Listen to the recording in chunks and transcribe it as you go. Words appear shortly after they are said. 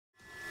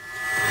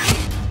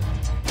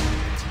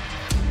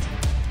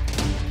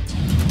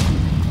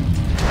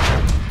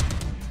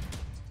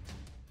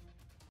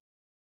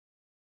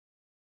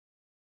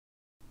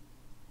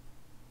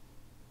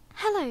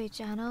Hello,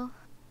 Janel.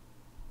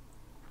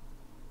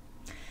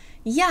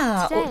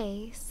 Ja.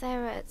 Today,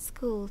 Sarah at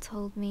school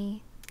told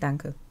me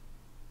Danke.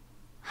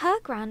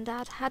 her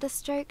granddad had a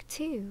stroke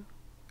too.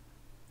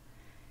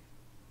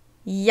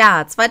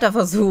 Ja, zweiter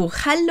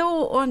Versuch.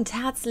 Hallo und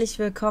herzlich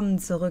willkommen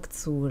zurück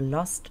zu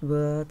Lost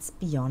Words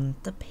Beyond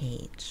the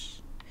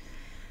Page.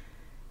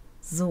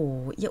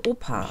 So, ihr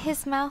Opa.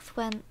 His mouth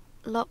went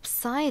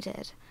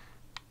lopsided.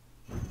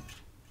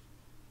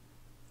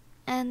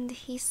 And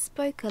he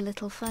spoke a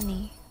little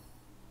funny.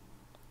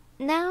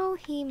 Now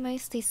he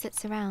mostly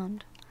sits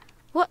around,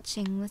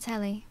 watching the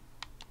telly.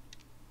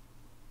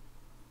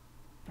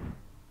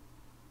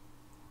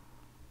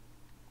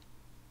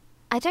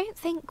 I don't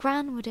think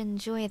Gran would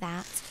enjoy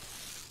that.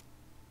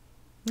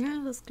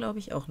 Ja, das glaube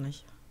ich auch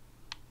nicht.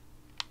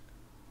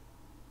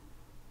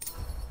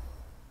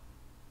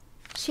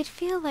 She'd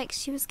feel like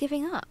she was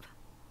giving up.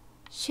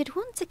 She'd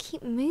want to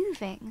keep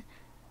moving.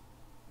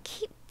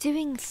 Keep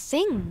doing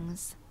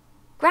things.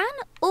 Gran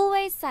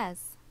always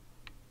says.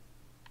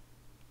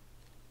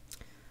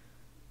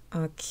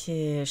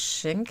 Okay,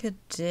 schenke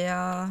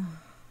der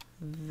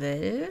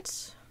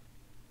Welt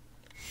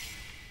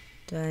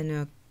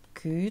deine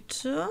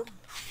Güte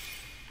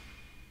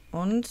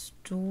und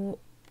du,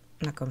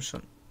 na komm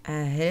schon,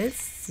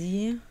 erhältst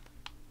sie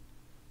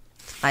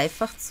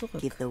dreifach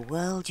zurück. Give the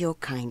world your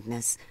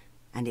kindness,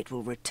 and it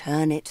will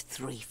return it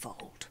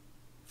threefold.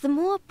 The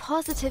more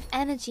positive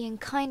energy and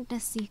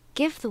kindness you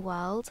give the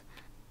world,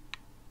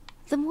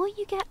 the more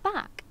you get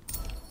back.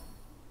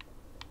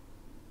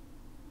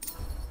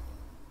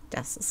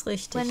 Das ist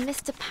richtig. When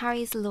Mr.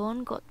 Parry's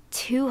lawn got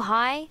too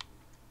high,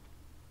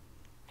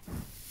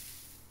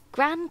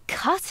 Gran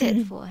cut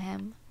it for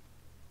him.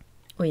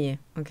 Oh je,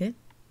 okay.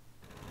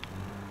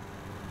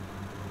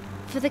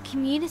 For the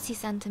community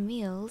centre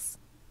meals,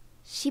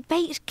 she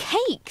baked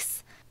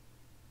cakes.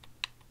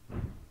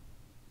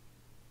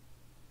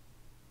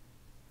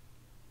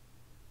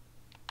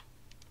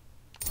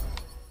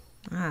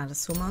 Ah,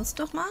 das holen wir uns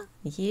doch mal.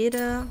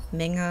 Jede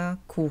Menge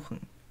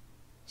Kuchen.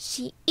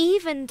 She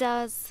even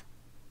does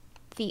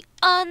the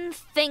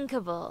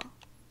unthinkable.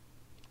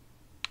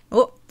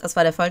 Oh, das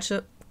war der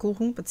falsche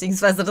Kuchen,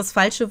 beziehungsweise das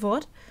falsche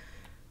Wort.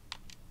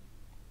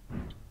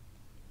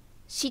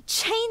 She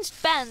changed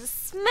Ben's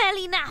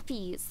smelly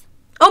nappies.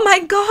 Oh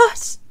mein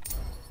Gott!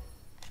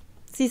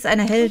 Sie ist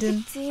eine What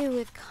Heldin. to do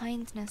with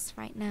kindness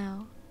right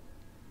now?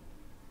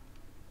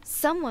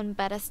 Someone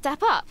better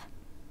step up.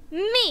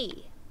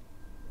 Me!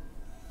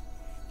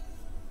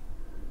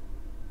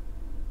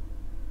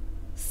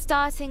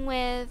 Starting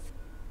with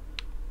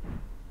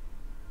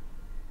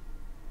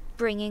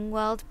bringing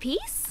world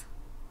peace?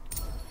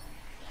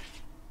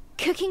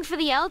 Cooking for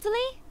the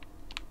elderly?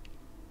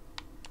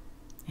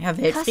 Ja,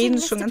 Weltfrieden Cutting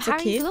ist schon Mr. ganz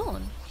Parry's okay.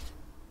 lawn?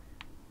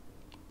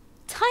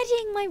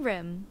 Tidying my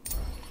room?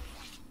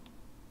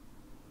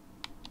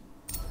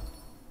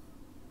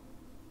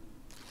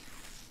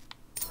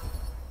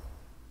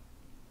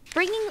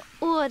 Bringing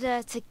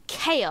order to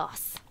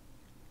chaos?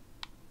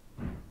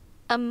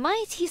 A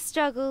mighty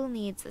struggle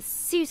needs a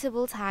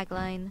suitable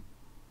tagline.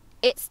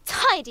 It's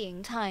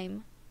tidying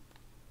time.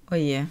 Oh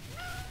je.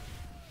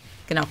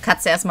 Genau,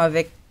 Katze erstmal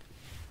weg.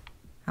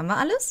 Haben wir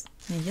alles?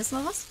 Ne, hier ist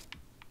noch was.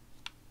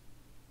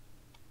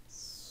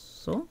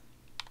 So.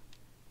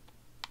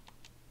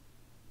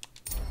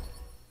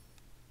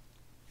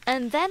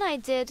 And then I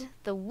did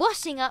the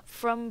washing up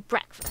from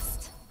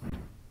breakfast.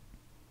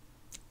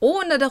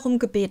 Ohne darum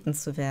gebeten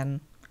zu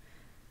werden.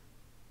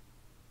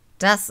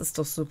 Das ist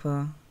doch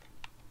super.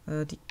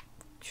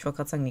 Ich wollte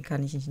gerade sagen, die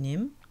kann ich nicht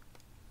nehmen.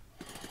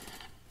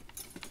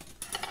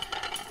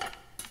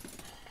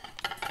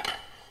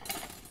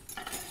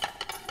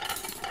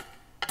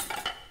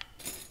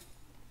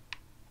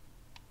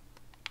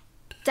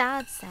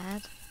 Dad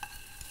said,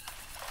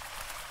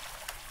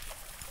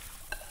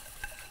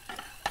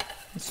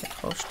 Muss ich hier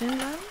draufstehen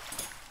bleiben?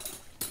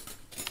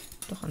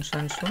 Doch,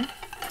 anscheinend schon.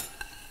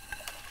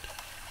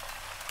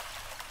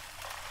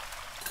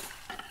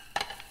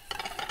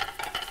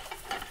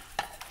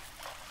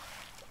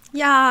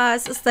 Ja,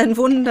 es ist ein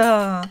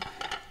Wunder.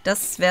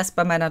 Das wäre es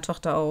bei meiner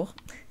Tochter auch,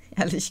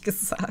 ehrlich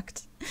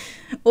gesagt.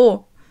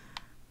 Oh,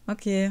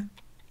 okay.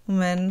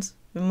 Moment,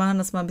 wir machen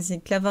das mal ein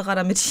bisschen cleverer,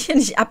 damit ich hier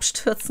nicht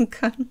abstürzen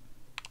kann.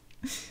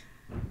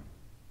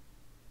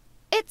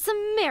 it's a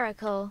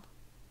miracle.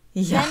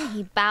 Ja, Then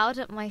he bowed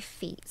at my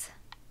feet.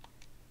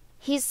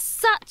 He's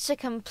such a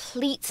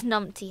complete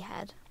numpty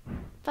head.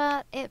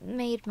 But it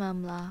made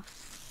Mum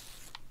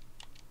laugh.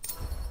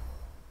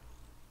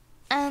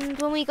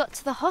 And when we got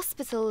to the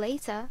hospital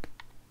later,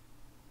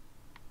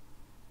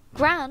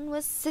 Gran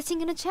was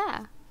sitting in a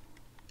chair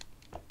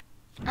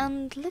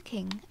and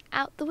looking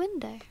out the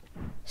window.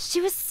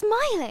 She was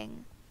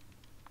smiling.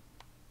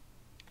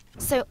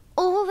 So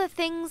all the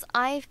things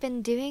I've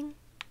been doing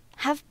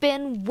have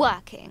been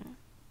working.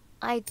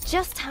 I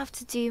just have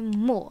to do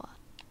more.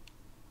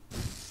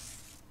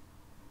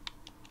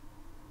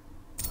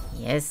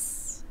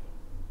 yes.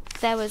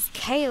 There was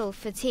kale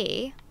for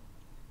tea,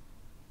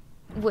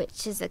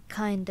 which is a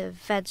kind of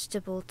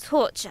vegetable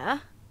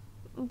torture,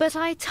 But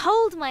I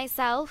told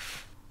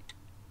myself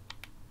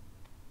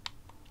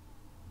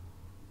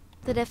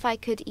that if I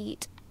could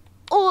eat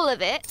all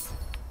of it,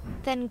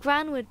 then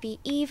Gran would be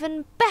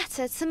even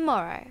better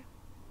tomorrow.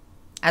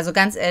 Also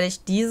ganz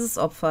ehrlich, dieses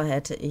Opfer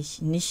hätte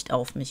ich nicht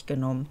auf mich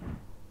genommen.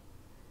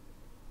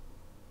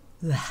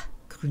 Uah,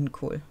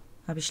 Grünkohl.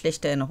 Habe ich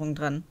schlechte Erinnerungen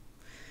dran.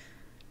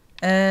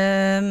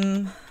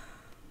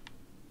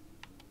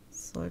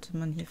 Sollte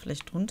man hier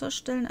vielleicht drunter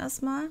stellen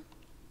erstmal.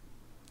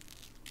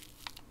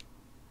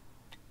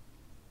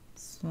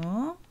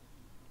 So.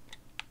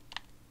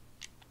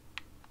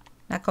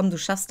 Na komm, du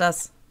schaffst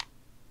das.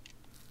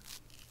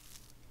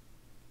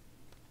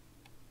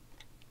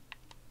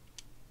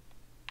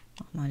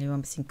 Mach mal lieber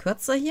ein bisschen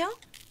kürzer hier.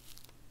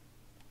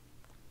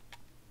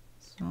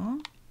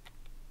 So.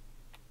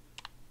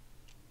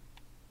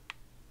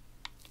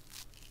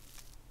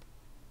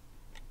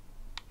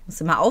 Ich muss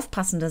immer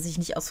aufpassen, dass ich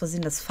nicht aus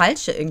Versehen das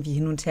Falsche irgendwie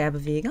hin und her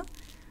bewege.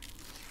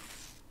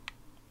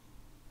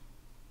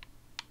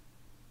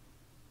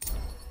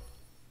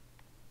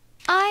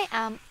 I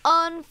am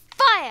on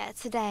fire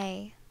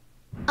today.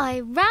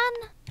 I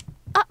ran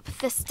up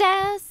the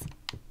stairs,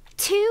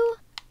 2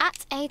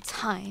 at a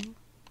time,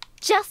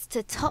 just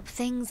to top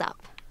things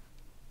up.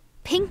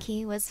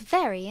 Pinky was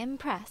very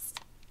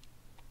impressed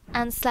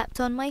and slept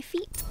on my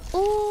feet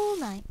all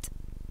night.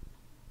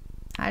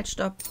 Halt,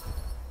 stopp.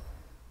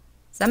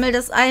 Sammel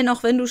das Ei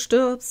noch, wenn du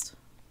stirbst.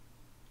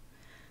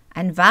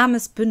 Ein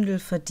warmes Bündel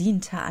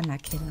verdienter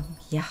Anerkennung.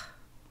 Ja.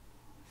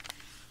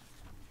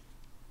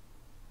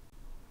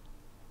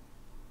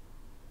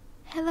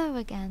 Hello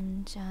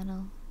again,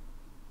 journal.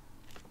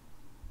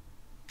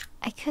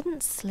 I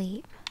couldn't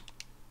sleep.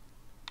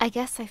 I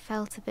guess I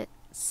felt a bit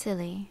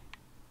silly.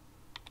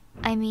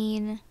 I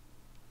mean,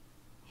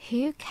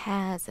 who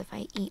cares if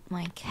I eat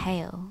my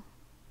kale?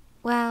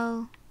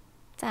 Well,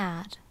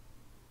 Dad,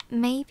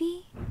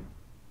 maybe?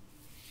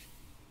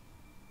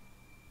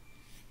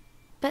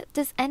 But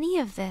does any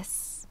of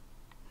this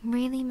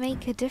really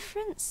make a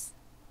difference?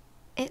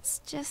 It's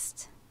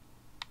just...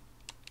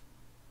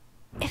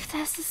 if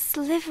there's a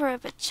sliver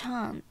of a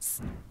chance,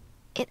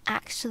 it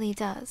actually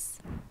does.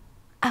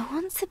 I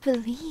want to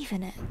believe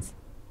in it.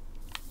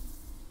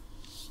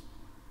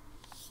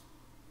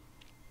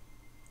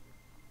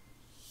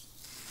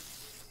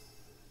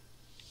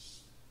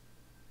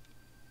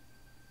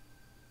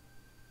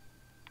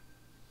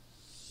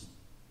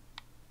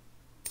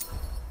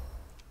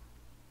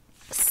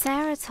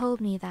 Sarah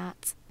told me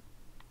that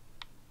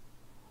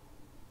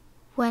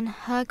when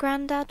her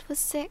granddad was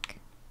sick,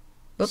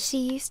 Oops. she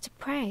used to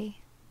pray.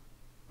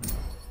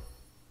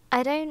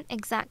 I don't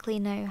exactly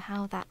know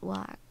how that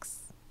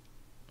works,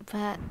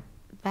 but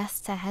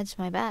best to hedge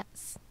my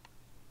bets.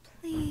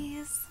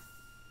 Please,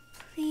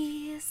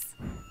 please,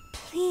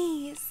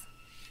 please,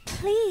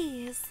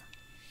 please,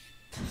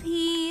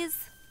 please,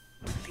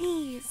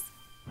 please,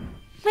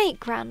 make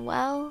Gran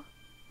well.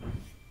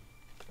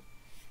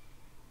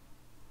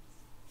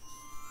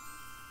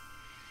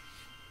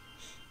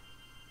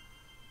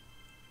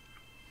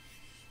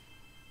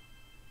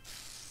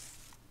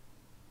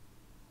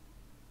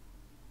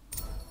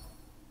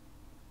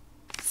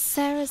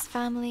 Sarah's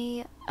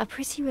family are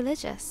pretty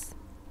religious.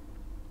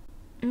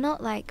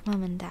 Not like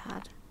Mum and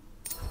Dad.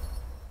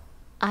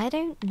 I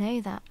don't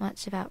know that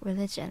much about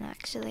religion,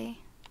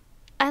 actually.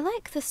 I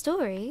like the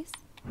stories.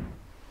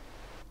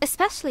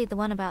 Especially the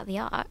one about the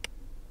Ark.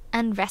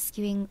 And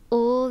rescuing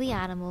all the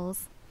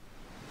animals.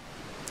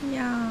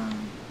 Ja.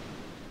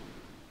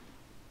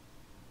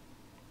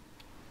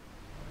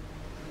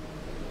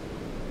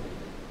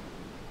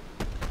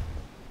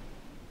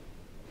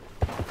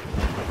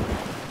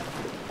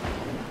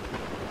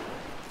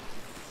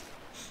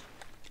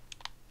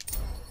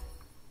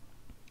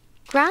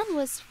 Gran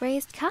was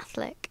raised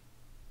Catholic.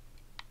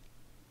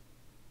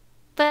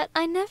 But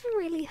I never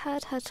really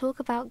heard her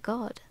talk about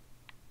God.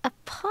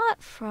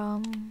 Apart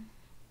from...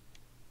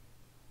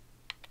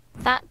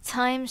 that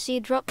time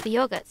she dropped the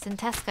yogurts in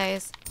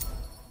Tesco's.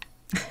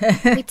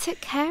 We took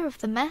care of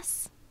the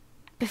mess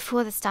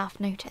before the staff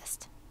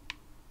noticed.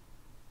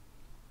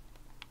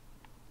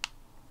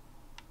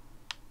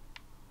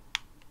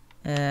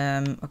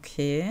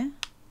 Okay.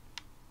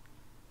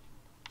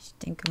 Ich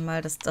denke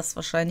mal, dass das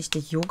wahrscheinlich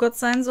der Joghurt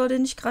sein soll,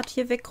 den ich gerade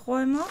hier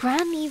wegräume.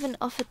 Gran even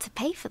offered to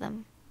pay for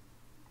them.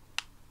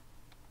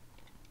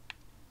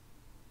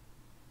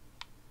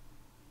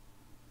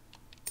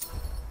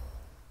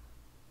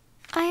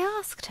 I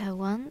asked her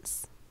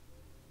once.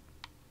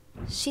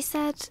 She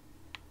said,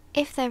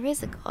 if there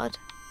is a God,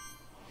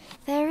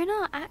 they're in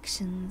our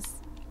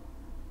actions.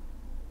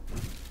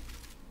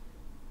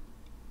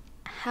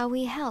 How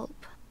we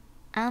help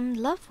and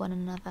love one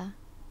another.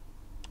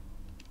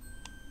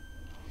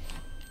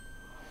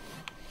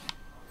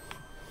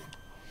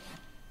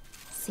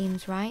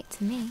 Seems right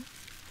to me.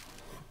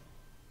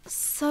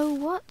 So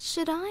what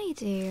should I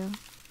do?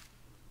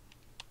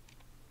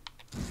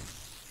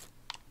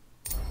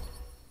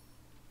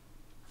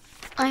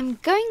 I'm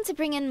going to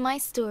bring in my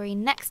story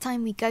next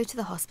time we go to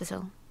the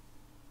hospital.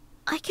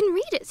 I can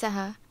read it to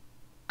her.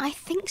 I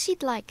think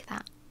she'd like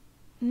that.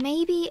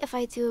 Maybe if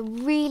I do a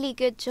really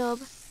good job,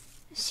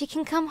 she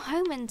can come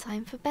home in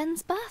time for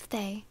Ben's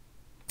birthday.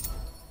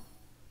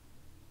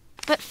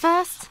 But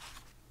first,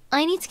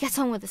 I need to get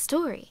on with the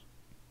story.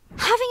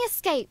 Having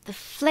escaped the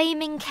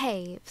flaming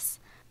caves,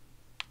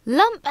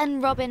 Lump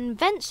and Robin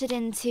ventured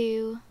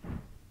into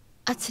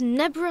a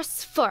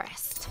tenebrous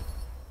forest.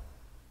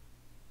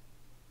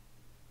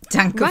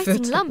 Danke für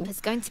Writing Lump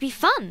is going to be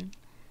fun.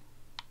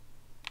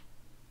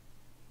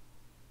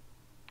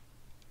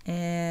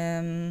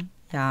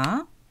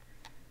 Ja.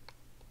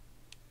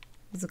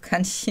 Wieso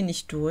kann ich hier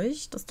nicht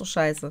durch? Das ist doch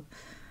scheiße.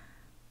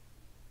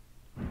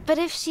 But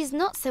if she's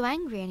not so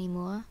angry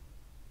anymore,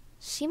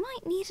 she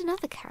might need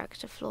another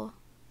character flaw.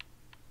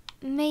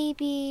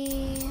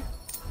 Maybe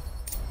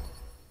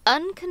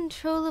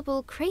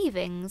uncontrollable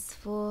cravings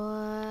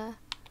for...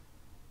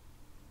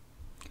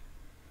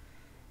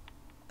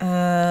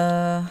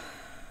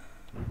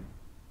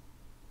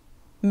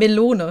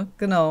 Melone,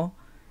 genau.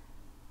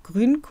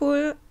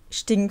 Grünkohl,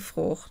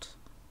 Stinkfrucht.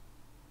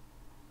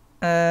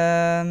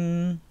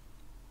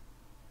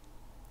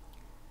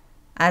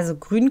 Also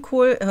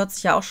Grünkohl hört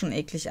sich ja auch schon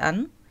eklig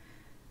an.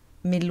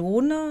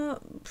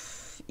 Melone,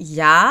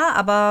 ja,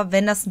 aber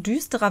wenn das ein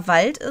düsterer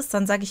Wald ist,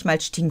 dann sage ich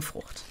mal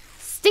Stinkfrucht.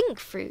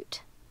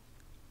 Stinkfruit.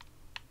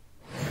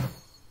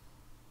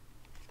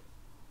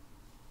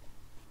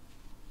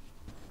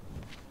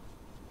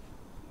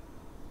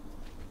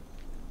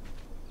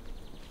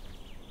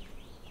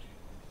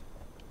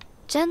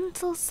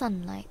 Gentle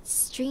sunlight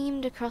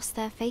streamed across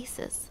their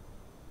faces.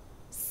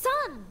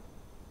 Sun!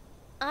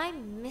 I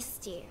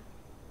missed you.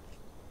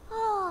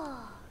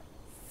 Oh,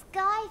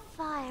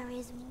 Skyfire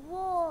is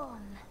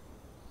warm.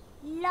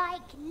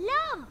 Like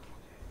Lump.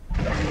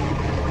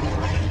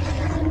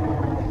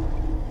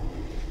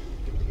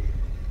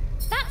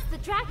 That's the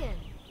dragon.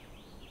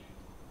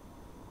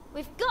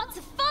 We've got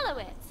to follow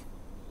it.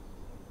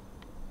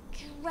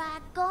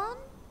 Dragon?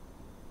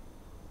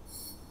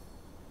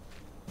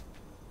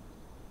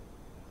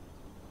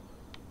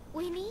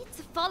 We need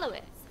to follow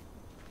it.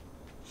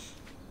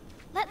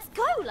 Let's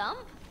go,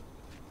 Lump.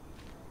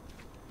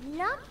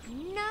 Lump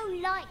no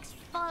likes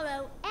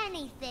follow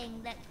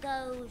anything that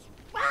goes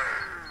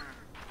rah.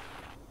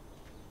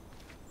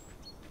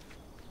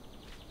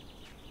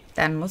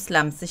 Dann muss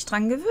Lump sich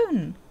dran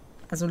gewöhnen.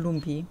 Also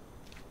Lumpi.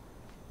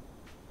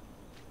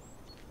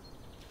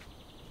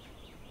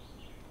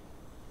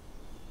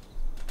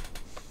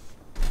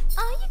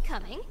 Are you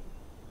coming?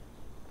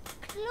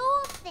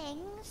 Claw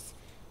things,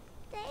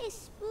 they're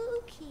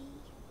spooky.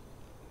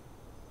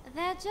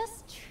 They're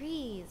just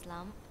trees,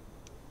 Lump.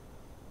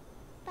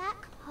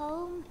 Back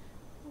home,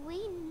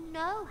 we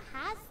know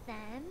has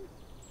them.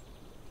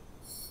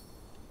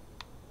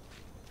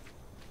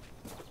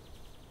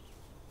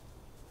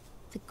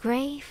 The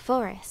grey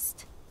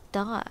forest,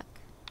 dark,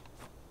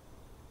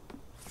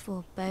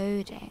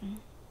 foreboding.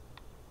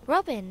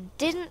 Robin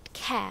didn't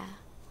care.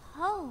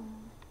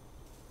 Home?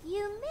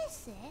 You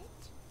miss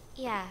it?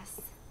 Yes,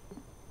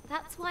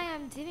 that's why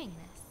I'm doing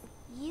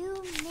this.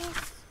 You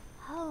miss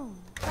home,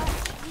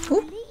 but you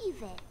Oop.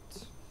 leave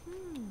it.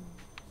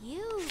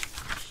 You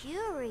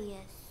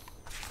curious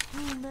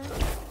human.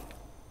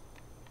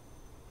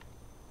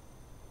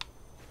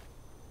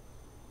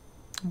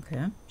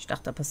 Okay, ich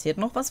dachte, da passiert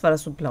noch was, weil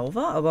das so blau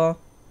war, aber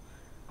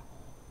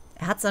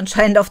er hat es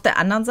anscheinend auf der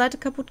anderen Seite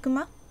kaputt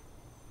gemacht.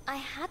 I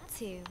had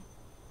to.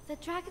 The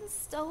dragon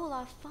stole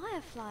our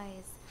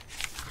fireflies.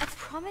 I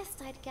promised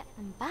I'd get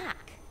them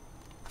back.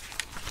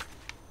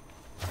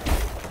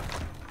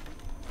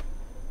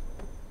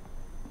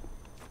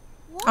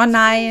 What Oh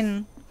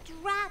nein. is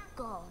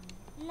dragon?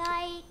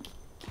 Like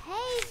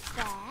cave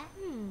bear?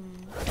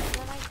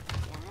 Well, I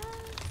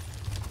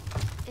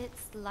guess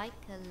it's like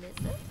a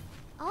lizard.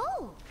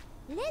 Oh,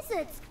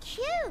 lizard's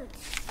cute.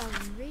 A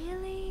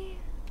really,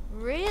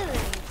 really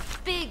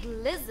big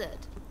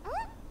lizard.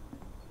 Huh?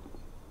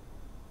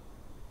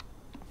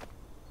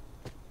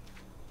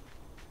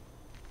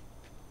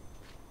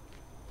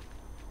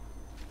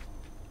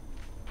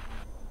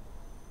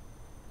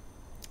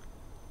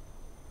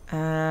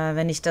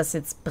 Wenn ich das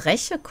jetzt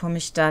breche, komme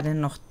ich da denn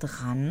noch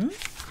dran?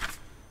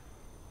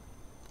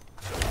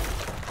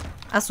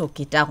 Achso,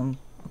 geht darum.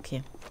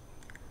 Okay.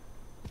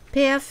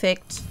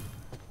 Perfekt.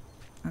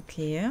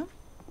 Okay.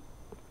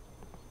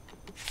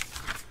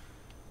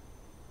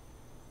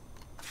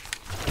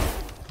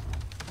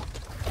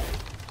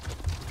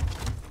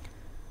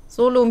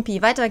 So,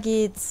 Lumpi, weiter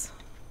geht's.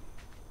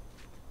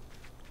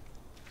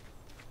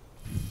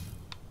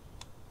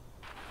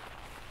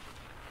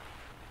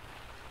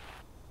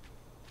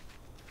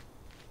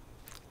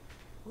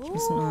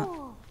 müssen nur...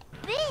 Ooh,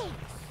 big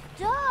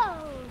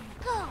stone.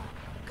 Go,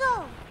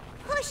 go.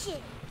 Push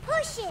it,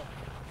 push it.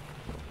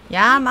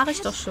 Ja, mache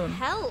ich doch schon.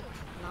 Help,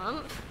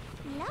 Lump.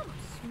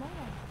 Lump's small.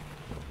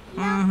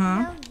 Lump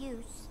no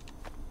use.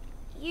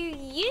 You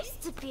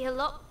used to be a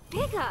lot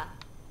bigger.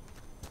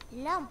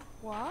 Lump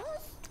was?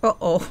 Oh,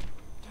 oh.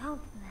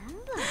 Don't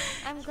remember.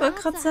 I'm wollte glad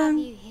grad to have sagen.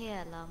 you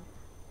here, Lump,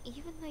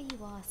 even though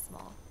you are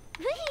small.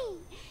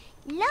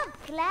 Lump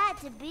glad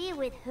to be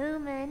with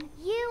human.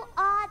 You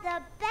are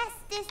the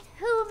bestest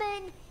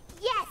human.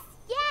 Yes,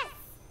 yes.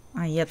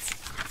 Ah, jetzt.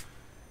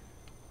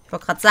 Ich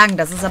wollte gerade sagen,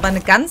 das ist aber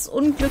eine ganz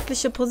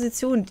unglückliche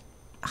Position.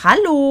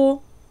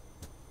 Hallo?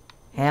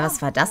 Hä,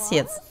 was war das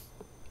jetzt?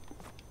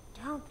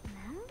 Don't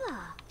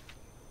remember.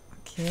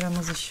 Okay, da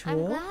muss ich I'm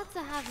hoch. glad to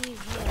have you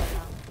here,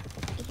 Lump,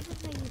 even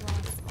though you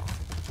are small.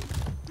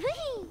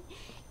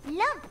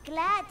 Lump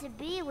glad to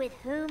be with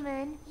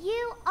human.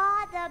 You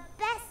are the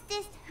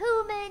bestest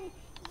human.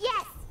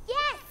 Yes,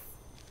 yes.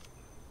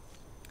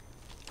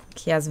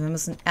 Okay, also wir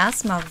müssen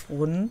erstmal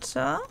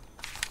runter.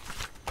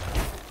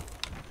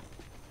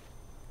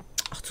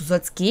 Ach, du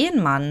sollst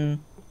gehen,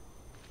 Mann.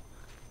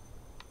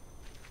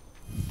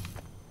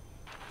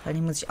 Vor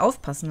allem muss ich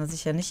aufpassen, dass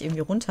ich ja nicht irgendwie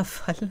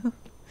runterfalle.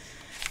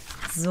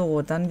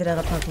 So, dann wieder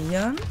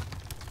reparieren.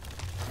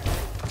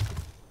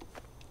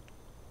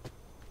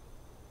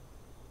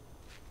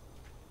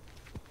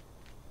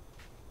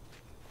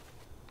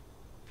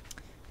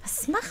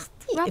 Was macht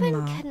die Robin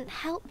immer? couldn't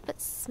help but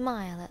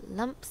smile at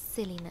Lump's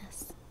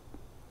silliness.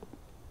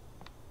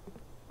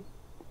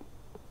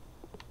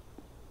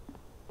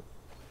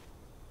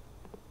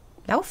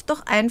 Lauf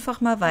doch einfach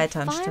mal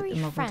weiter, Her anstatt fiery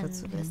immer friend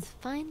runterzugehen. was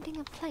finding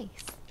a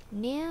place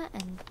near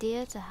and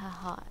dear to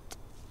her heart.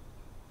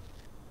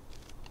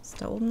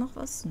 Ist da oben noch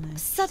was? Nee. scheint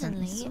nicht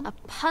Suddenly, so. a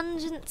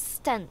pungent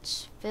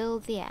stench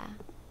filled the air.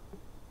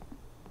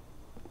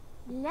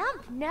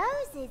 Lump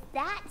knows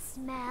that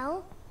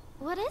smell.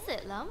 What is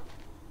it, Lump?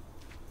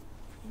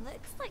 It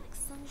looks like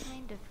some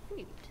kind of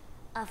fruit.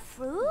 A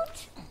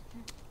fruit?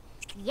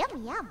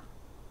 Yum, yum.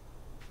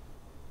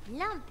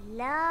 Lump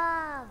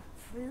love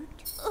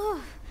fruit.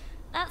 Ugh,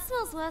 that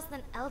smells worse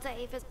than Elder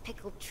Ava's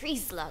pickled tree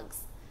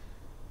slugs.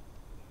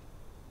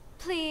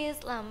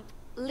 Please, Lump,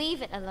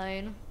 leave it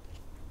alone.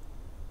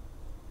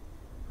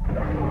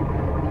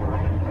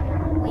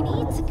 We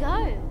need to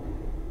go.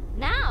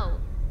 Now.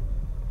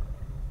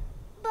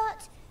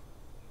 But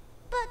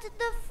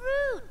the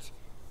fruit.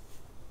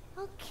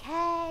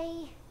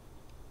 Okay.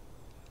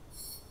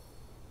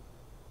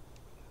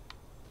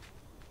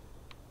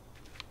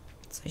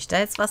 Soll ich da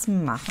jetzt was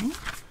machen?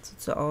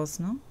 Sieht so aus,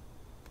 ne?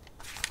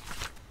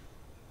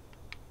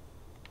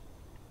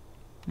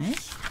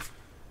 Nicht?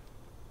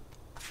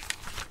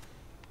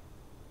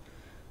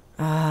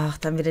 Ach,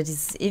 dann wieder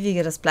dieses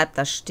ewige, das bleibt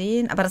da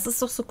stehen. Aber das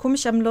ist doch so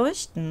komisch am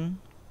Leuchten.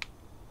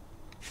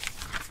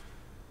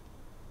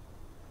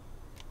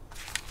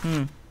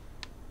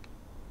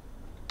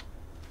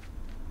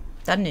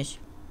 Dann nicht.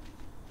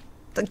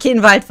 Dann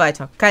gehen wir halt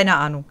weiter. Keine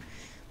Ahnung.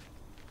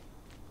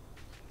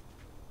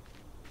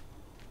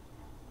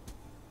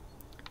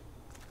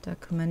 Da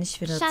können wir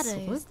nicht wieder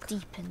Shadows zurück.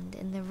 deepened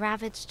in the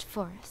ravaged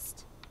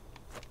forest.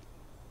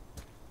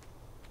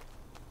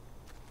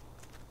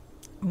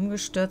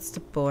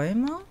 Umgestürzte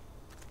Bäume.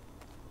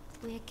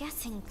 We're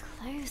getting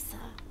closer.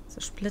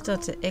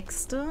 Zersplitterte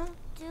Äxte.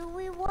 Do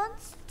we want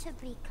to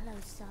be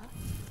closer?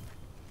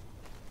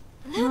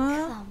 Look,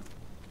 Huh? Lump.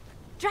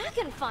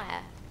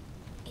 Dragonfire.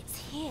 It's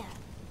here.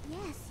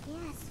 Yes,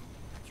 yes.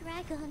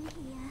 Dragon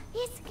here.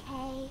 It's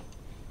okay.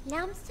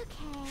 Lump's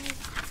okay.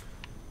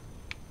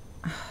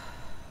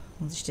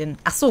 Muss ich den...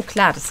 Ach so,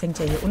 klar, das hängt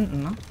ja hier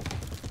unten, ne?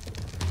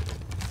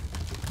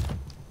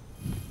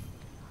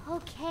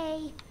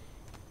 Okay.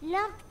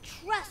 Lump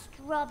trust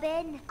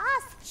Robin.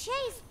 Us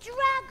chase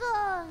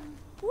dragon.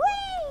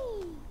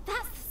 Whee!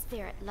 That's the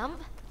spirit, Lump.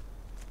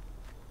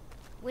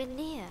 We're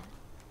near.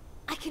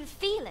 I can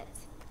feel it.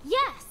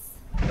 Yes.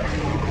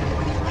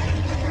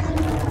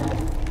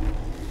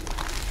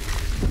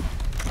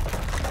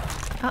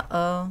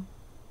 Uh-oh.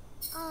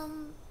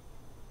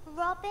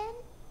 Robin?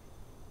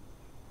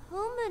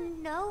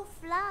 Human no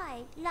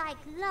fly like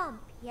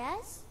Lump,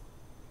 yes?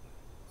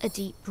 A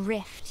deep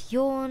rift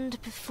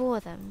yawned before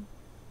them.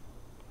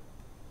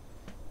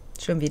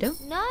 Schon wieder?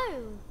 No.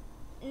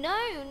 No.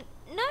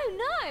 No,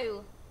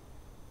 no.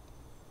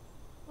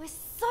 We're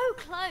so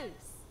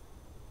close.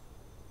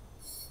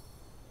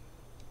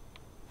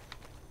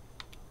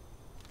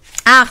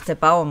 Ach, der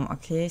Baum.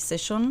 Okay, ich sehe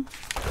schon.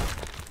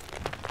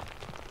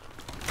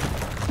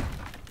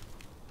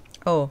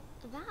 Oh.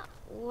 That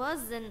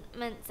wasn't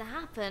meant to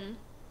happen.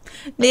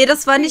 Nee,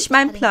 das war nicht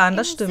mein Had an Plan,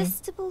 das stimmt.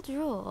 irresistible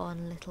draw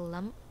on little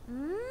Lump.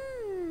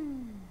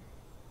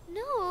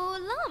 No,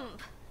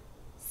 Lump.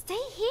 Stay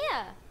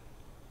here.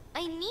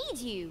 I need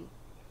you.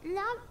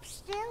 Lump's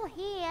still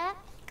here.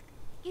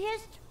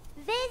 Just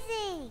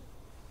busy.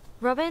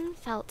 Robin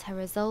felt her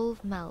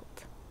resolve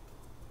melt.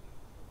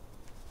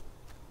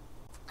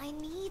 I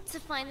need to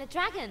find the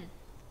dragon.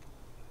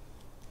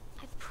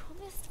 I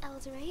promised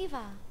Elder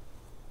Ava.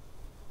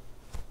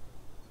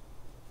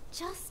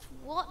 Just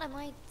what am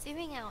I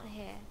doing out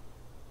here?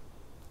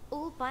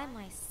 All by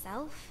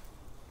myself?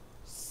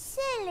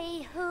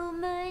 Silly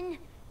human.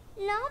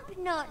 Lump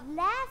not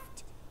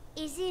left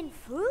is in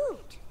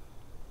fruit.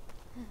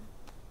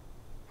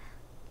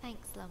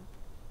 Thanks, Lump.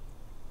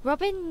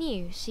 Robin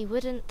knew she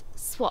wouldn't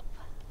swap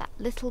that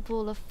little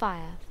ball of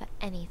fire for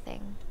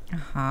anything.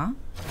 Aha.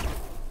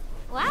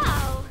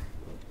 Wow!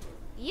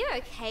 You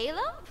okay,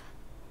 Lump?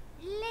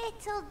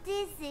 little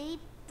dizzy,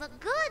 but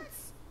good.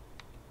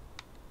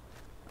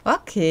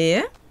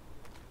 Okay.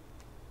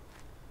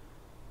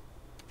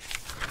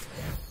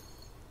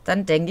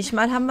 Dann denke ich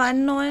mal, haben wir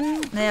einen neuen.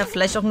 Naja,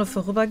 vielleicht auch nur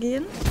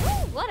vorübergehend.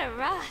 What a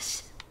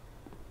rush.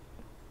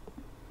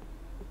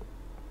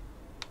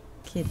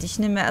 Okay, dich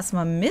nehmen wir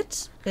erstmal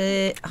mit.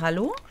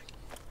 Hallo?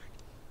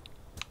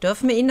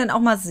 Dürfen wir ihn dann auch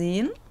mal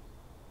sehen?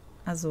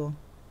 Also.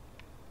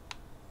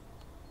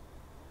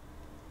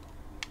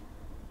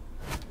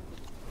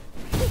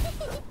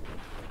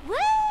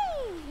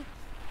 Whee!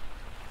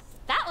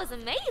 That was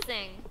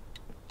amazing.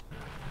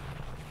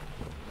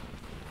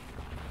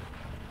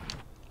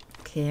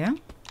 Okay.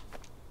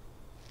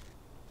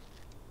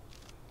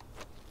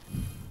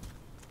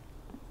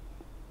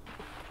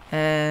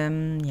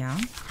 Ja.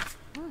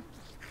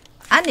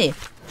 Ah, nee.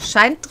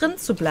 Scheint drin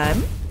zu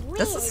bleiben.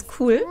 Das ist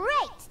cool.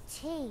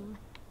 Great team.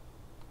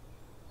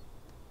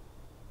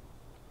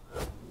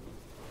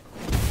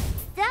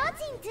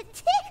 Starting to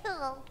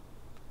tickle.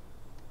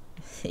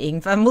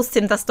 Irgendwann muss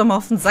dem das doch mal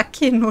auf den Sack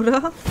gehen,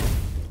 oder?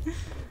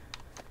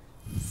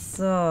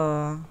 So.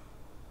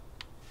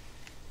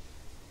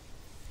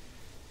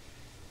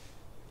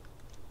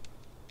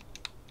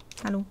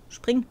 Hallo,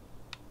 spring.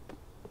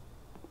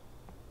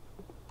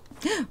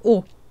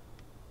 Oh.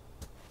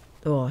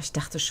 Oh, ich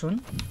dachte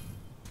schon.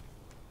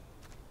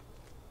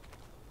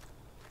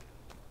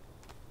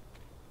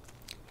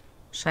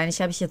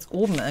 Wahrscheinlich habe ich jetzt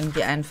oben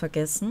irgendwie einen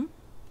vergessen.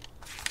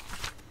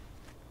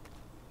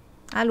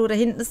 Hallo, da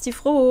hinten ist die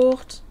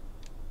Frucht.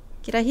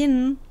 Geh da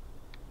hin.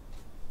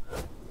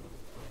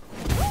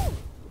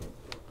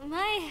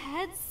 My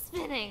head's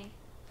spinning.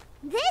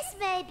 This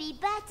may be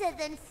better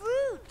than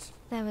fruit.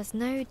 There was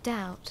no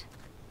doubt.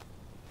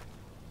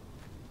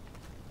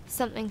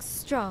 Something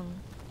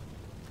strong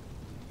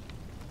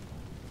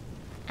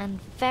and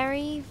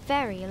very,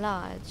 very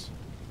large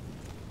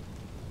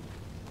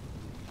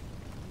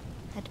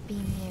had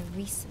been here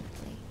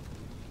recently.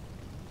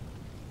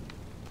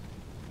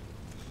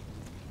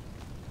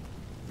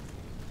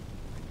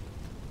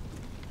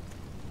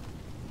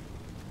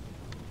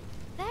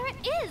 There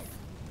it is!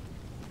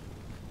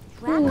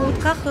 Oh,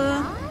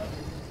 Drache.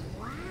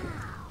 Wow.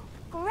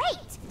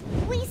 Great.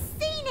 We've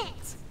seen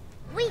it.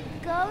 We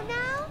go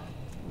now?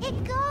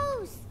 It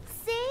goes.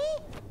 See?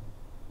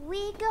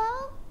 We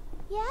go?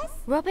 Yes?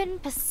 Robin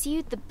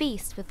pursued the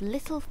beast with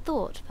little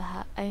thought for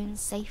her own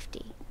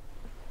safety.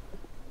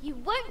 You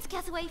won't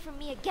get away from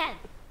me again.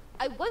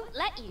 I won't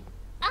let you.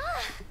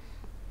 Ah!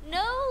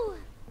 No!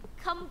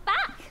 Come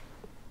back!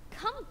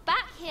 Come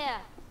back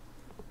here!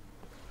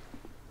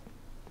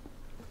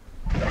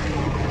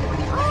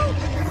 Oh,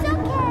 it's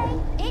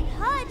okay. It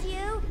hurt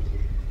you.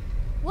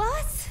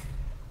 What?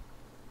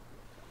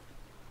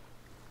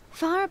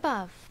 Far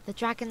above, the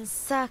dragon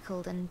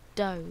circled and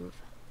dove,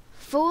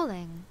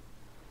 falling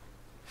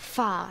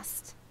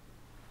fast.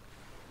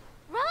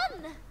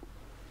 Run!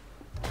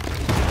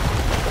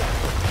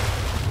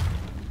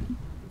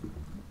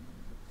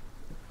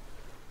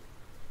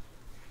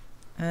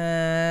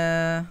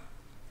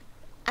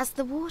 As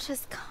the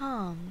waters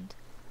calmed,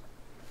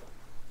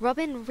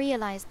 Robin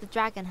realized the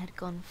dragon had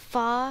gone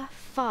far,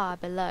 far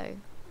below.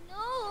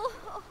 No!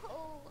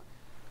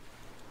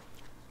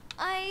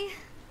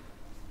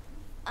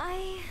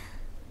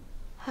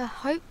 Her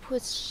hope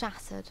was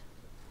shattered.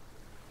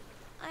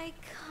 I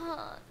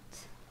can't.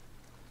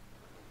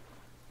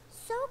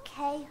 It's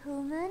okay,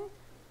 human.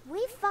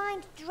 We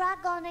find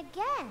dragon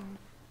again.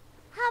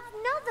 Have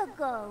another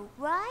go,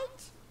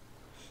 right?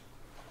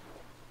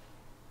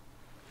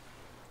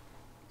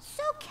 It's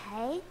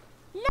okay.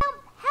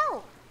 Lump,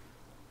 help.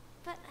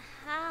 But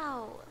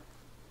how?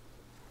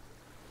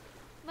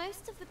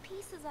 Most of the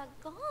pieces are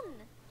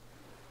gone.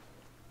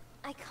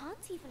 I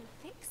can't even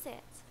fix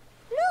it.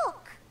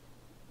 Look.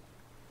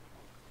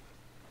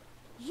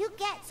 You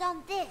get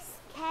on this,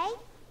 okay?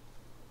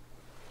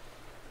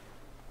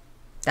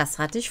 Das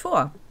hatte ich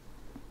vor.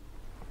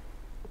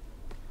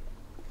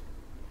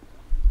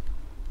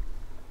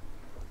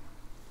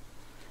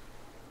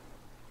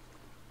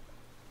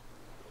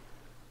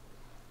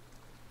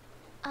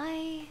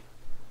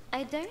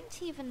 I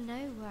don't even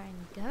know where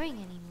I'm going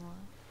anymore.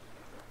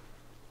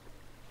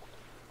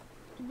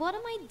 What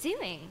am I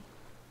doing?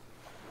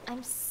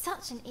 I'm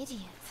such an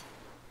idiot.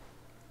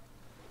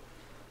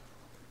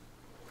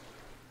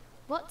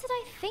 What did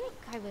I think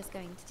I was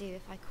going to do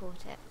if I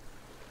caught it?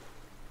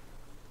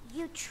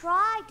 You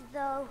tried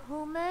though,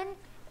 human.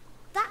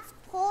 That's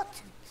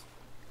important.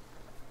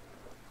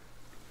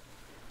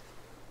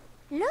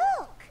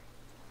 Look!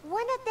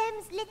 One of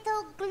them's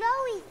little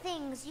glowy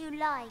things you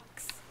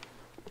likes.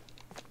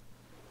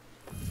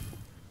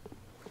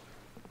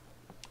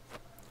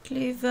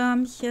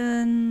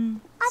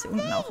 Glühwürmchen. Ist hier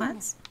unten auch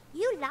eins?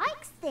 You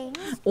likes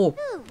things Oh.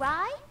 too,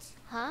 right?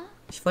 Huh?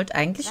 Ich wollte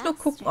eigentlich nur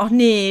That's gucken. strange. Ach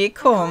nee, I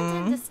can't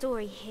end komm. the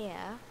story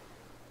here.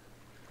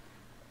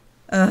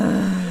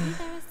 Maybe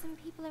there are some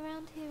people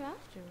around here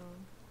after all.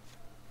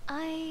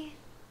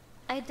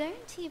 I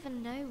don't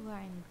even know where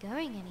I'm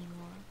going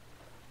anymore.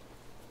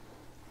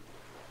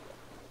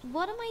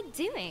 What am I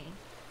doing?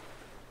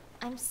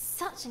 I'm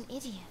such an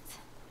idiot.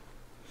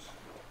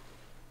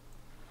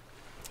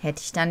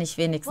 Hätte ich da nicht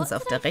wenigstens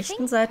auf der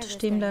rechten Seite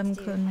stehen bleiben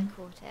können?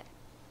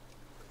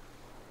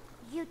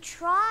 You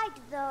tried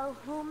though,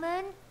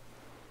 human.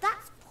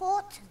 That's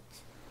important.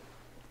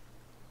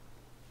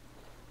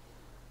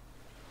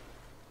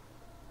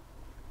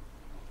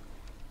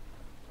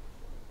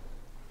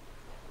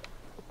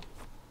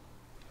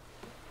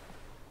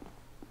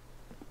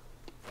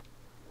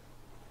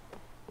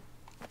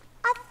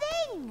 A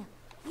thing!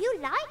 You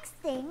like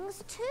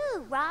things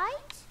too, right?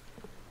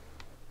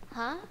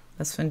 Huh?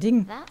 Was für ein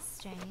Ding? That's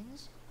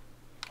strange.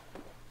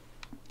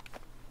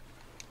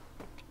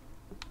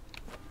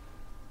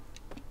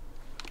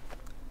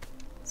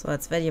 So,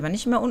 jetzt werde ich aber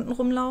nicht mehr unten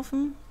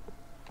rumlaufen.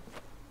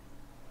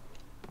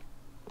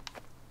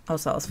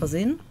 Außer aus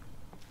Versehen.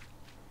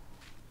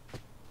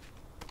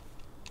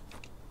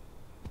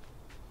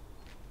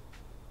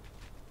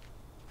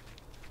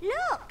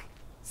 Look!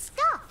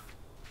 Stuff!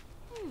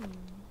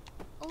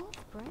 All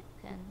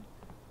broken.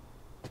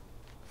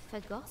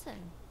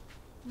 Forgotten.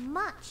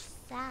 Much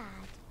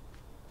sad.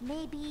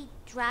 Maybe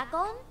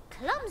dragon?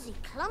 Clumsy,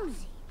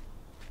 clumsy.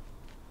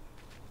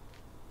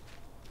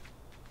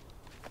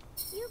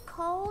 You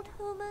cold,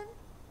 human?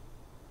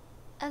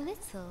 A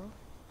little,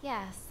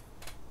 yes.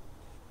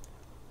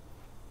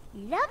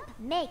 Lump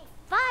make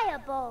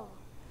fireball.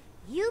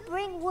 You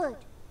bring wood,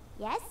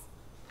 yes?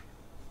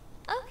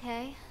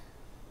 Okay.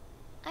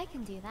 I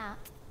can do that.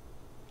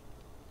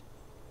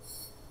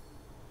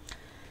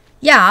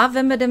 Ja,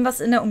 wenn wir denn was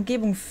in der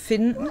Umgebung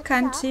finden,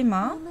 kein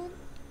Thema. Human,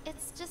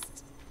 it's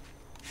just...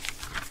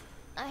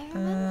 I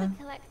remember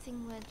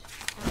collecting wood.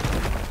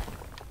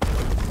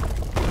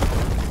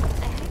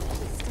 I hope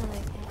she's still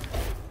okay.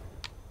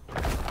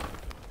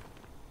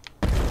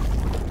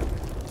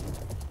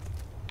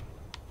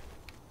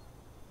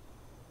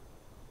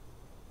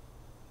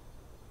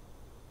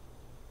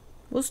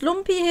 Wo ist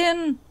Lumpi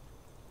hin?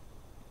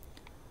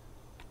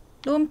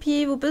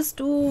 Lumpi, wo bist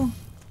du?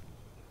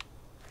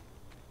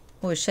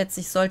 Oh, ich schätze,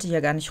 ich sollte hier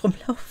gar nicht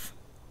rumlaufen.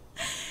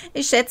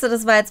 Ich schätze,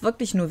 das war jetzt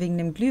wirklich nur wegen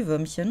dem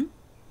Glühwürmchen.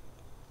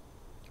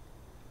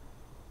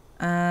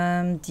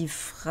 Die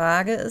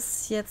Frage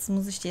ist jetzt,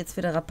 muss ich die jetzt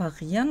wieder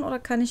reparieren oder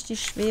kann ich die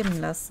schweben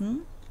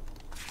lassen?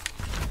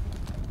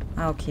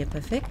 Ah, okay,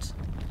 perfekt.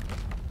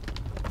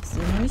 Ich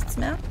sehe nur nichts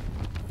mehr.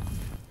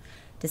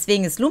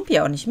 Deswegen ist Lumpi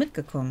auch nicht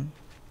mitgekommen.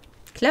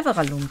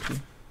 Cleverer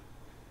Lumpi.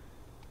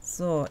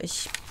 So,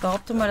 ich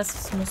behaupte mal,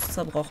 das muss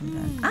zerbrochen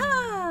werden.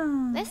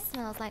 Ah! This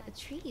smells like the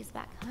trees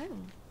back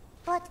home.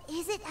 But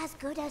is it as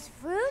good as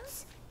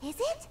fruits? Is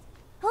it?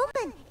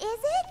 Human, is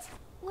it?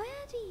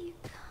 Where do you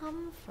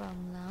come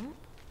from, Lump?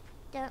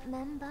 Don't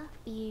remember.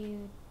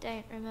 You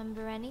don't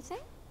remember anything?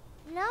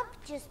 Lump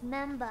just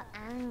remember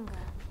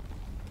anger.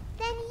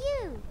 Then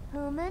you,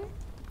 human.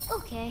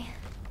 Okay.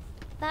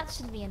 That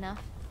should be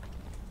enough.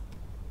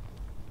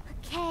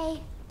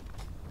 Okay.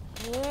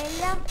 Here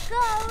Lump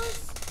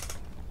goes.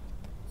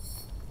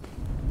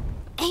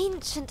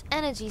 Ancient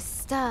energy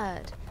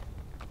stirred.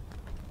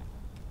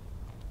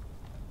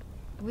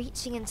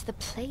 Reaching into the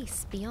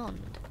place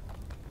beyond.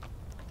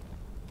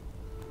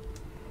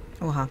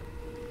 Oha.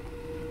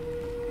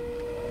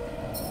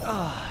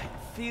 Ah, it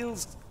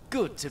feels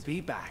good to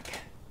be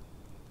back.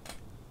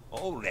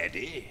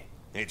 Already?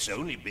 It's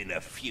only been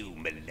a few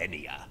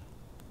millennia.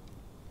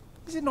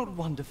 Is it not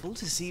wonderful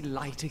to see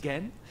light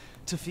again?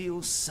 To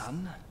feel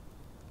sun?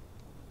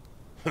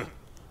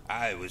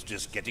 I was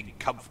just getting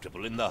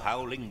comfortable in the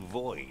howling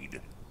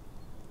void.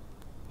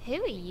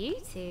 Who are you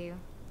two?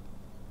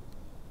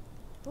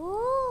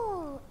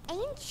 Ooh,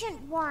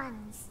 ancient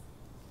ones.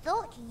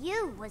 Thought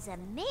you was a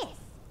myth.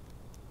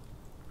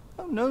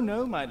 Oh, no,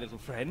 no, my little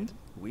friend.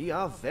 We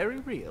are very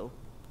real.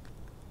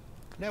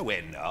 No,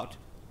 we're not.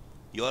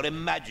 You're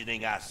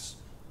imagining us.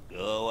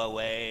 Go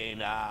away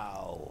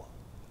now.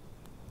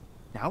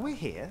 Now we're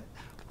here.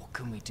 What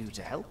can we do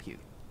to help you?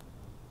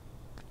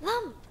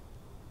 Lump!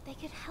 They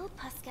could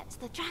help us get to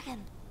the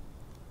dragon.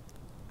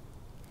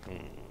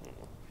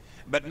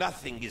 But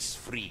nothing is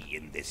free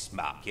in this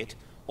market,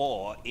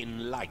 or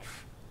in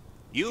life.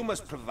 You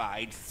must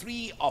provide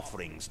 3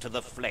 offerings to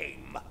the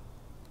flame.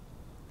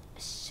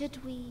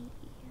 Should we...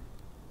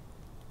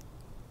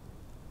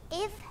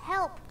 If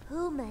help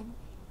human,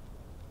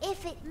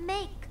 if it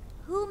make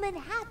human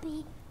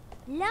happy,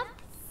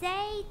 Lump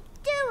say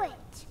do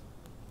it.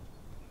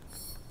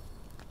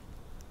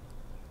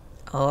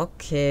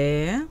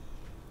 Okay.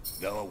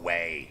 Go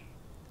away.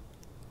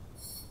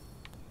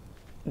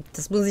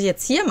 Das muss ich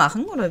jetzt hier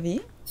machen, oder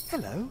wie?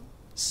 Hello.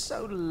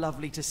 So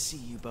lovely to see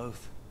you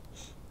both.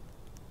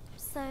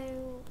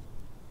 So...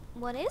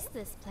 what is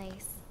this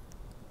place?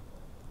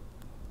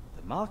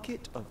 The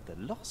market of the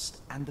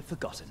lost and the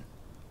forgotten.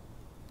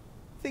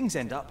 Things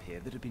end up here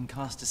that have been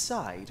cast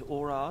aside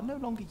or are no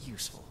longer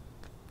useful.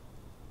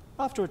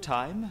 After a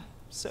time,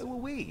 so were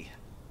we.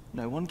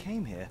 No one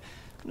came here.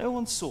 No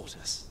one sought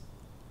us.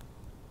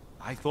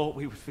 I thought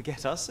we would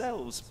forget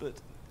ourselves,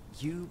 but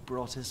you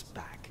brought us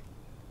back.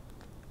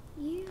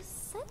 You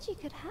said you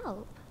could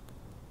help.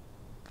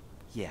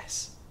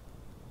 Yes.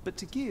 But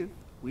to give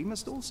we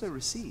must also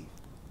receive.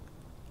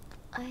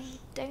 I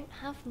don't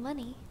have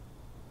money.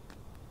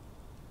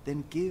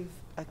 Then give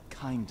a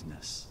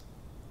kindness.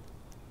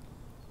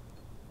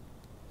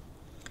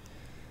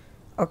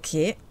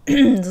 Okay,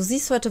 du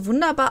siehst heute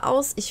wunderbar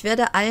aus. Ich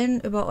werde allen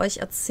über euch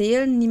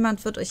erzählen.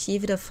 Niemand wird euch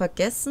je wieder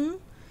vergessen.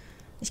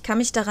 Ich kann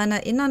mich daran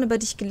erinnern, über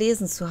dich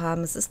gelesen zu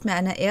haben. Es ist mir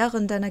eine Ehre,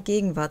 in deiner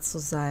Gegenwart zu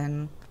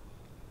sein.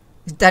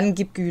 Dann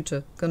gib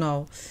Güte,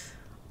 genau.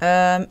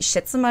 Ich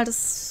schätze mal,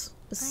 das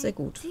ist sehr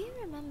gut. I do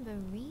remember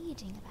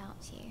reading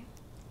about you.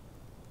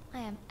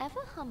 I am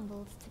ever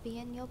humbled to be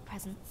in your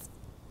presence.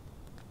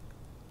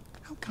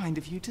 How kind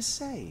of you to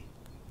say.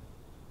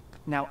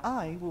 Now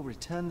I will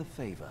return the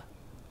favor.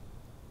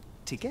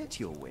 To get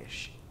your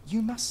wish,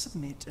 you must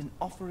submit an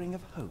offering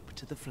of hope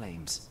to the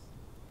flames.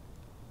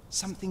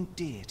 Something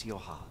dear to your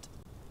heart.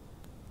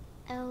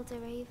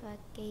 Elder Ava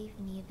gave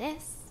me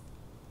this.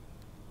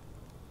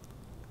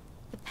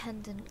 The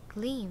pendant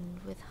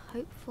gleamed with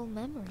hopeful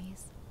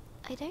memories.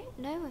 I don't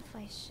know if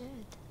I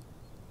should.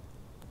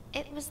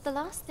 It was the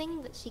last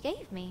thing that she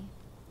gave me.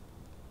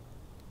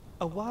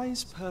 A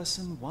wise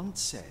person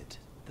once said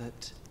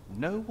that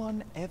no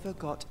one ever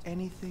got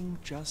anything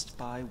just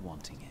by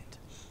wanting it.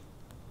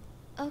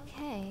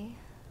 Okay.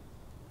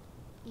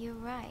 You're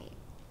right.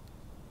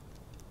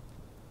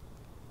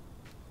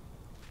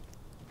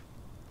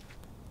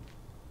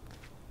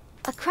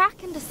 A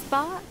crack and a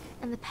spark,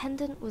 and the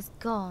pendant was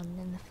gone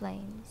in the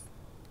flames.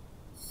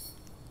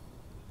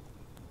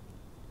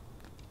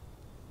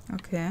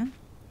 Okay.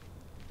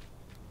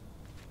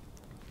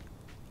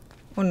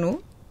 Und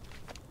nun?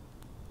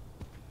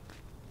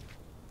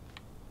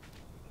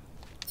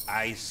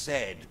 I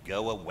said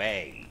go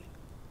away.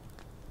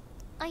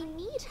 I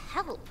need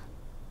help.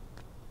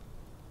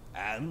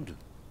 And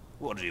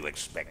what do you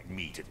expect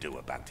me to do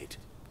about it?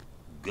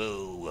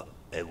 Go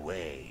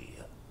away.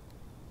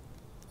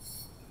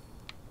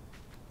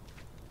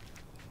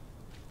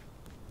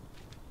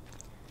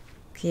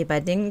 Okay,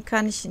 bei denen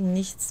kann ich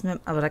nichts mehr,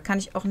 aber da kann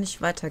ich auch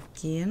nicht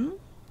weitergehen.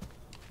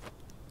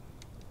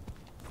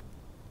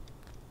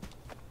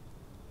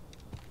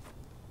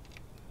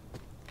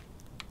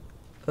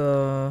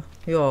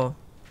 Ja.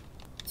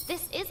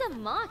 This is a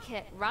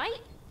market,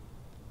 right?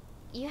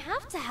 You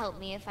have to help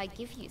me if I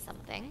give you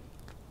something.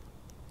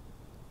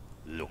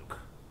 Look,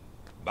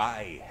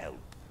 my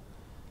help.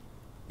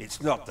 It's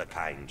not the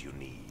kind you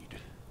need.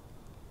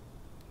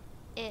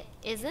 It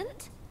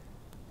isn't?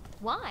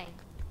 Why?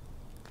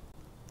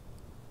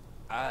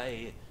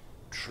 I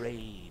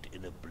trade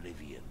in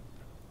oblivion.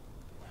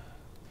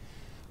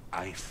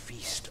 I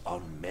feast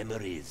on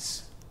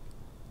memories.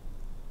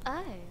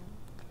 Oh.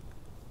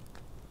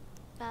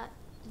 But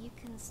you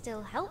can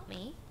still help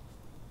me.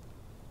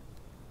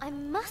 I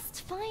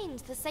must find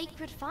the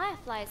sacred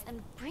fireflies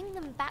and bring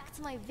them back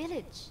to my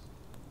village.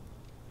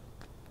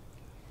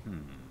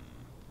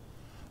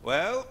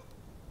 Well,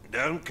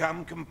 don't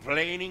come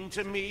complaining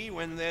to me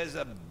when there's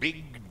a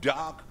big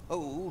dark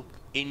hole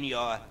in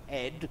your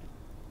head.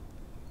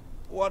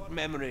 What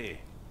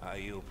memory are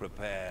you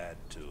prepared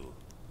to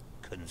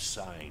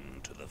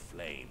consign to the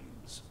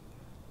flames?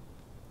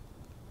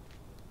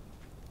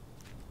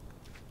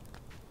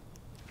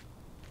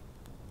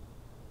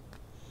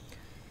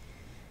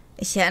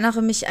 Ich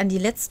erinnere mich an die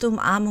letzte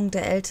Umarmung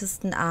der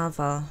ältesten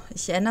Ava.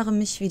 Ich erinnere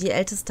mich, wie die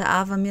älteste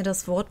Ava mir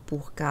das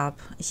Wortbuch gab.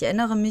 Ich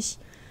erinnere mich,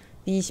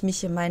 wie ich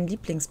mich in mein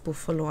Lieblingsbuch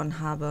verloren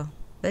habe.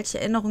 Welche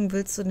Erinnerung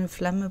willst du den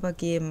Flammen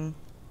übergeben?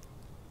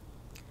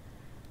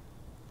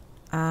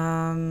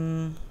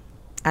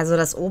 Also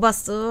das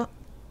oberste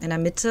in der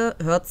Mitte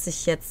hört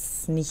sich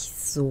jetzt nicht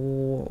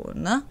so,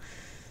 ne,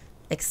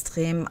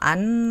 extrem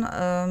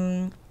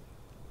an.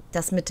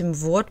 Das mit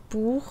dem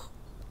Wortbuch,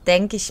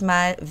 denke ich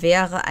mal,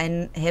 wäre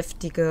eine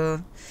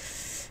heftige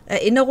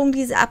Erinnerung,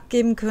 die sie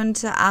abgeben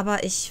könnte,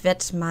 aber ich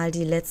werde mal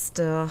die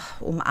letzte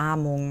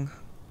Umarmung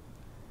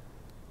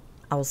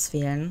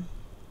auswählen.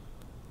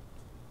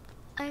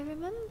 I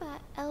remember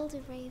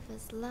Elder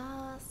Raver's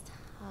last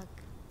hug.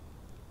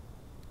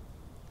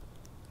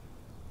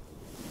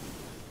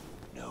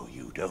 No,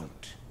 you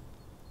don't.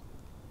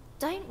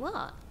 Don't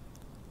what?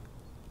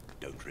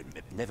 Don't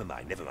remember. Never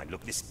mind, never mind.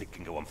 Look, this bit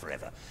can go on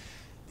forever.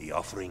 The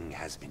offering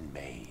has been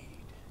made.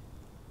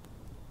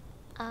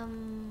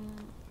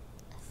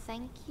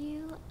 Thank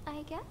you,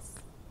 I guess?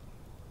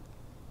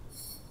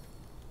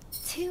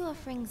 2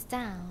 offerings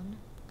down.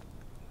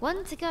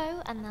 1 to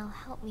go, and they'll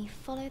help me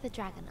follow the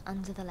dragon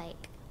under the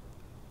lake.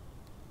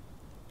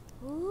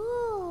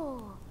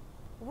 Ooh,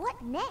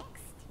 what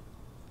next?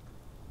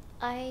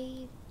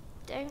 I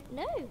don't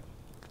know.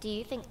 Do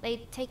you think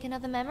they'd take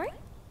another memory?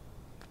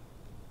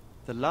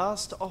 The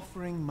last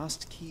offering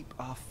must keep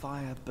our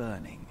fire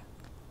burning.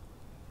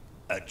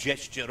 A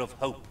gesture of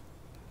hope,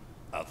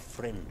 of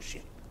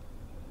friendship.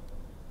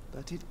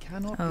 But it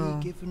cannot Oh.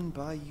 be given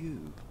by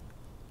you.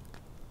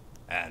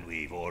 And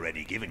we've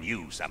already given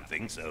you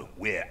something, so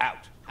we're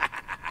out.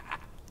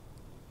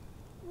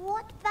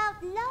 What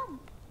about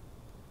Lump?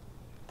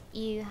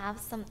 You have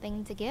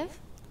something to give?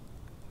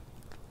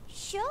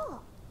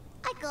 Sure,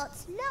 I got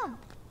Lump.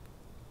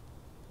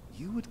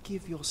 you would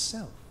give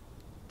yourself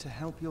to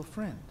help your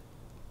friend.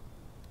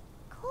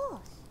 Of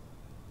course.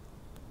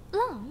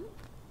 Lump,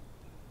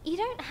 you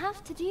don't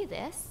have to do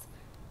this.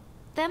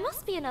 There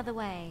must be another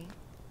way.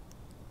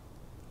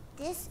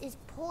 This is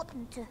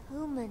important to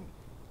Human.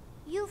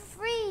 You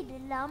freed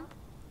Lump.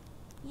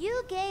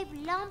 You gave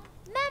Lump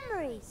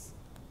memories.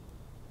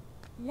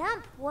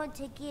 Lump want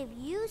to give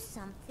you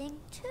something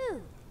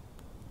too.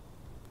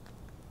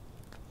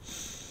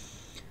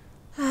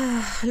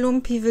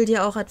 Lumpi will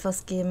dir auch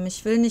etwas geben.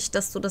 Ich will nicht,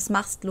 dass du das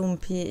machst,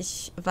 Lumpi.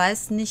 Ich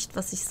weiß nicht,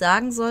 was ich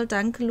sagen soll.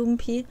 Danke,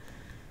 Lumpi.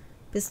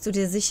 Bist du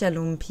dir sicher,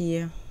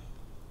 Lumpi?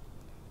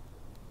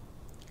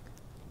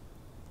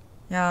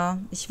 Ja,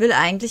 ich will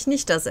eigentlich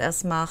nicht, dass er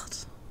es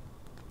macht.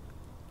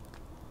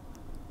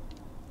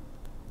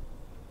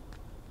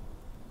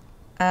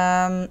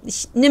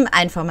 Ich nehme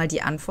einfach mal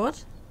die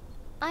Antwort.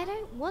 I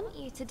don't want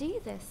you to do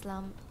this,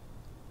 Lump.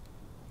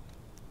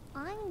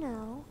 I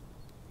know,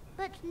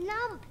 but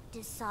Lump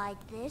decide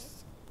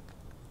this.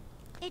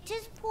 It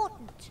is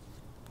important.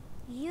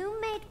 You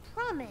made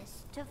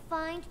promise to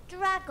find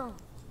Dragon.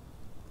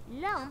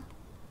 Lump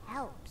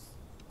helps.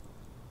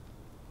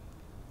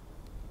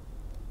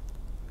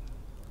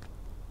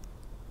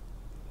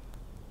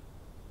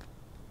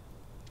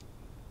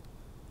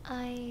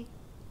 I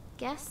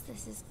guess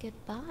this is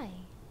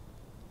goodbye.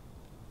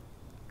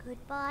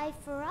 Goodbye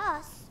for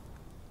us.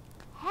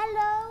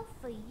 Hello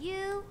for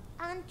you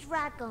and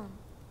Dragon.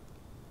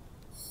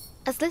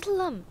 As little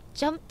Lump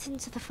jumped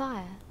into the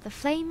fire, the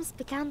flames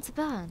began to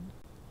burn,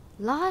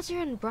 larger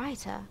and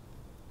brighter.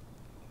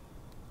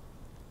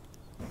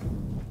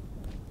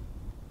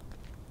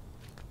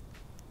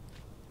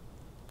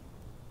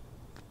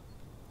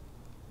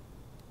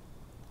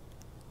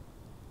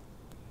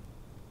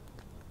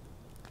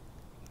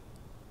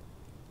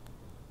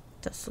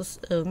 Das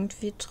ist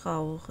irgendwie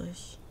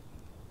traurig.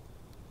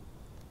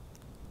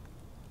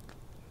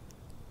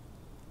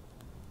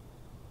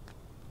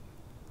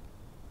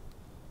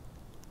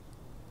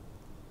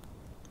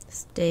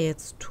 Ist der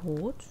jetzt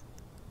tot?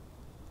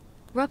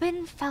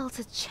 Robin felt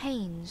a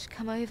change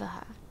come over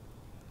her.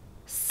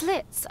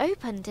 Slits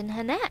opened in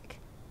her neck.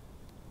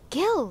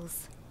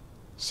 Gills.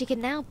 She could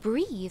now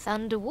breathe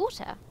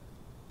underwater.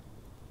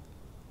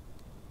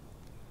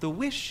 The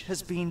wish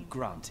has been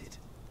granted.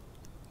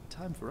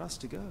 Time for us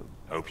to go.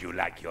 Hope you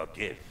like your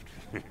gift.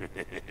 Thank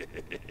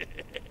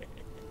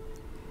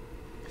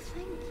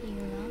you,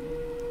 Lump.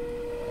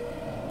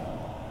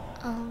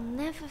 I'll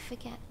never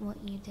forget what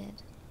you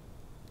did.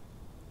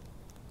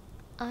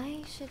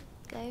 I should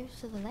go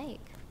to the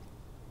lake.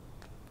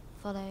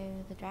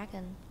 Follow the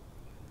dragon.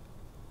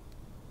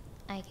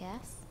 I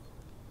guess.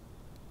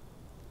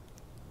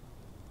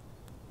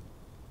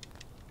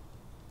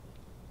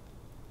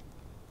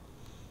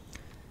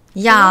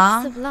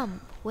 Ja. The loss of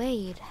Lump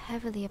weighed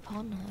heavily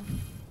upon her.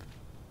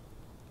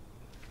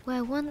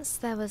 Where once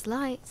there was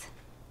light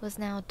was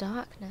now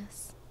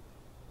darkness.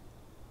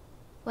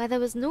 Where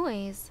there was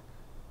noise,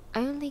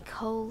 only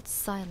cold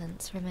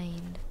silence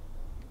remained.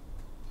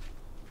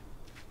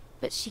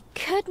 But she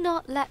could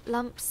not let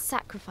Lump's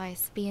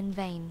sacrifice be in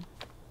vain.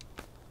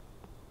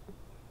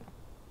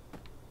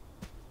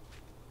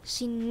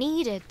 She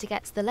needed to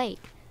get to the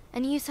lake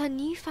and use her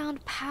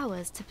newfound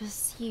powers to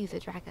pursue the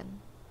dragon.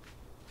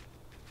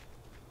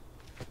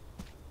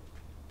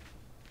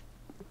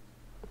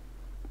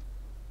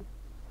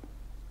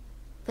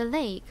 The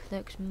lake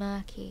looked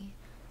murky,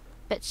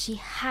 but she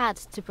had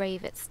to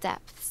brave its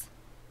depths.